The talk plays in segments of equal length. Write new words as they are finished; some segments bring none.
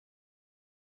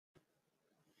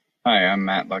Hi, I'm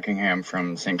Matt Buckingham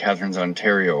from St. Catharines,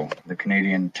 Ontario. The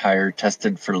Canadian Tire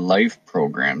Tested for Life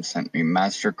program sent me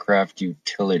Mastercraft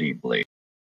Utility Blades.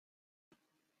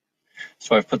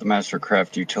 So I've put the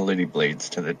Mastercraft Utility Blades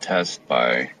to the test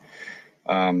by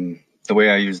the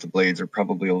way I use the blades are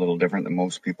probably a little different than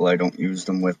most people. I don't use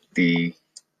them with the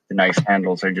knife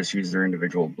handles. I just use their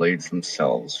individual blades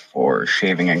themselves for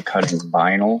shaving and cutting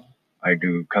vinyl. I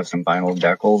do custom vinyl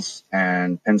decals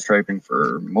and pinstriping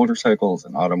for motorcycles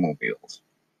and automobiles.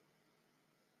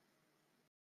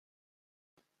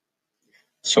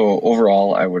 So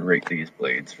overall, I would rate these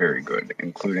blades very good,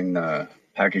 including the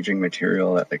packaging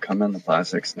material that they come in. The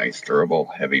plastic's nice, durable,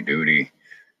 heavy duty.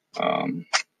 The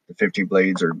 50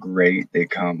 blades are great. They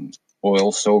come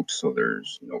oil soaked, so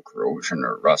there's no corrosion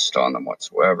or rust on them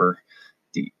whatsoever.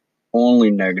 The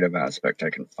only negative aspect I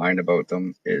can find about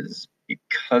them is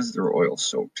because they're oil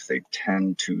soaked, they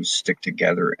tend to stick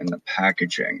together in the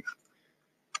packaging.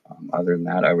 Other than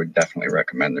that, I would definitely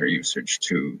recommend their usage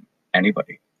to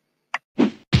anybody.